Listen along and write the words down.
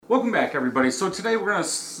Welcome back, everybody. So today we're going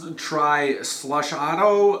to try Slush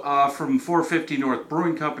Auto from 450 North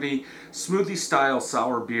Brewing Company. Smoothie style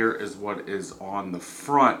sour beer is what is on the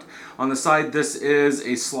front. On the side, this is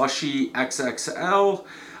a Slushy XXL.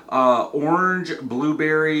 Orange,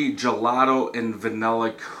 blueberry, gelato, and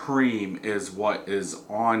vanilla cream is what is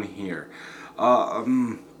on here.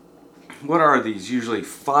 What are these? Usually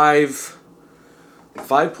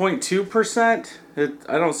 5.2%?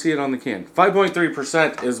 I don't see it on the can.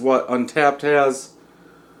 5.3% is what Untapped has.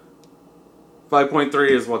 5.3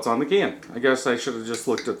 is what's on the can. I guess I should have just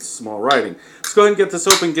looked at the small writing. Let's go ahead and get this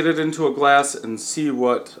open, get it into a glass, and see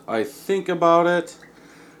what I think about it.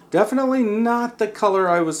 Definitely not the color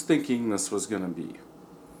I was thinking this was going to be.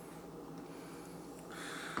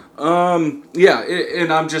 Yeah,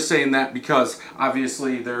 and I'm just saying that because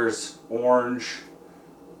obviously there's orange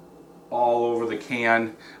all over the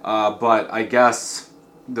can, but I guess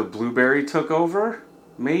the blueberry took over,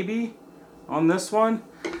 maybe, on this one.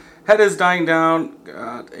 Head is dying down,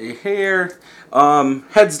 got a hair.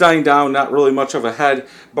 Head's dying down, not really much of a head.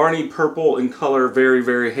 Barney purple in color, very,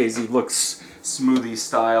 very hazy, looks smoothie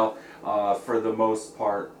style for the most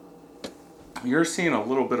part. You're seeing a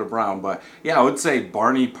little bit of brown, but yeah, I would say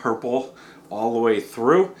Barney purple all the way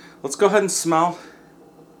through. Let's go ahead and smell.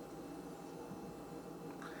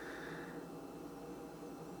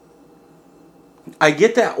 I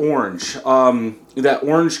get that orange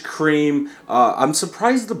cream. I'm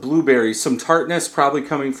surprised the blueberry, some tartness probably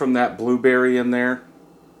coming from that blueberry in there.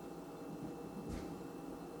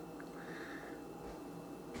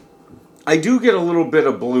 I do get a little bit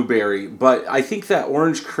of blueberry, but I think that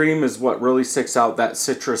orange cream is what really sticks out, that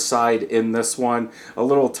citrus side in this one. A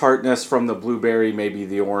little tartness from the blueberry, maybe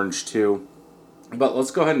the orange too. But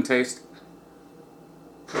let's go ahead and taste.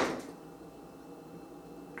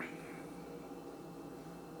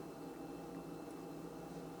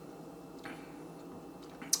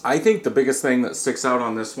 I think the biggest thing that sticks out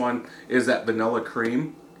on this one is that vanilla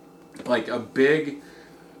cream. Like a big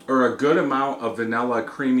or a good amount of vanilla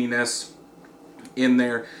creaminess in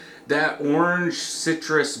there. That orange,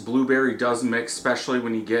 citrus, blueberry does mix, especially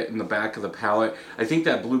when you get in the back of the palate. I think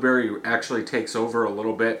that blueberry actually takes over a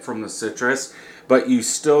little bit from the citrus, but you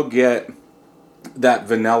still get that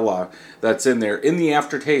vanilla that's in there. In the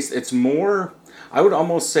aftertaste, it's more, I would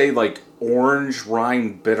almost say like orange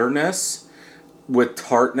rind bitterness with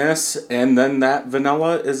tartness, and then that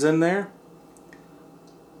vanilla is in there.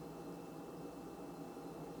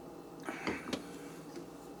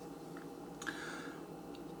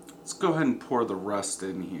 Let's go ahead and pour the rest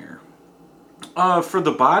in here. For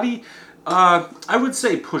the body, I would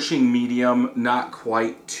say pushing medium, not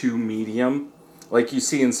quite too medium, like you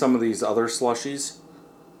see in some of these other slushies.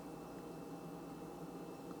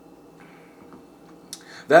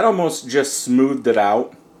 That almost just smoothed it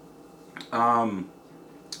out.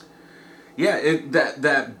 Yeah,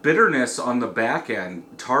 that bitterness on the back end,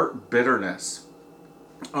 tart bitterness.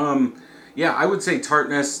 Yeah, I would say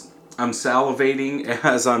tartness. I'm salivating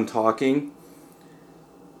as I'm talking.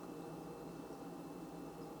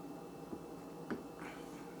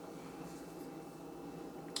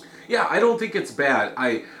 Yeah, I don't think it's bad.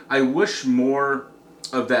 I wish more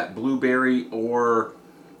of that blueberry or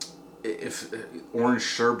if orange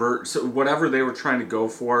sherbet, so whatever they were trying to go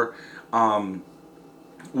for,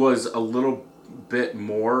 was a little bit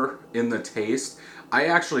more in the taste. I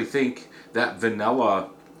actually think that vanilla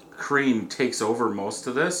cream takes over most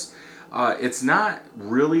of this. It's not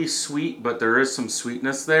really sweet, but there is some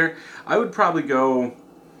sweetness there. I would probably go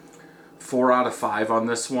 4 out of 5 on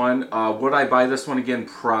this one. Would I buy this one again?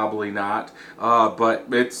 Probably not. But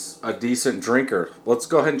it's a decent drinker. Let's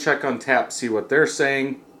go ahead and check Untappd, see what they're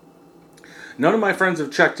saying. None of my friends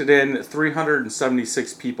have checked it in.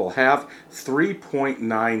 376 people have.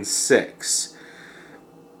 3.96.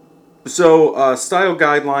 So, style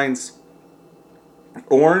guidelines.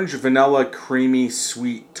 Orange, vanilla, creamy,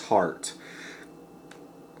 sweet, tart.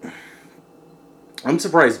 I'm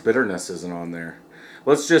surprised bitterness isn't on there.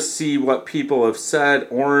 Let's just see what people have said.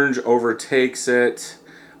 Orange overtakes it.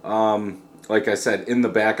 Like I said, in the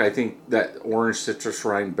back, I think that orange citrus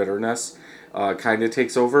rind bitterness kind of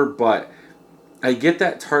takes over, but I get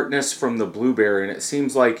that tartness from the blueberry, and it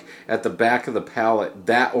seems like at the back of the palate,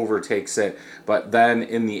 that overtakes it, but then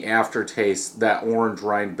in the aftertaste, that orange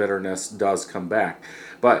rind bitterness does come back.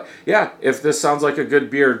 But yeah, if this sounds like a good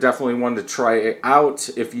beer, definitely one to try it out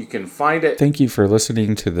if you can find it. Thank you for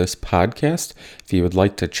listening to this podcast. If you would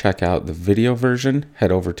like to check out the video version,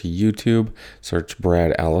 head over to YouTube, search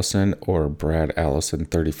Brad Allison or Brad Allison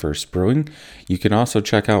 31st Brewing. You can also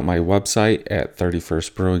check out my website at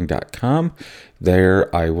 31stbrewing.com.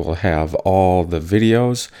 There I will have all the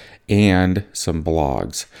videos and some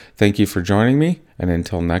blogs. Thank you for joining me, and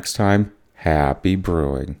until next time, happy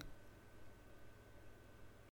brewing.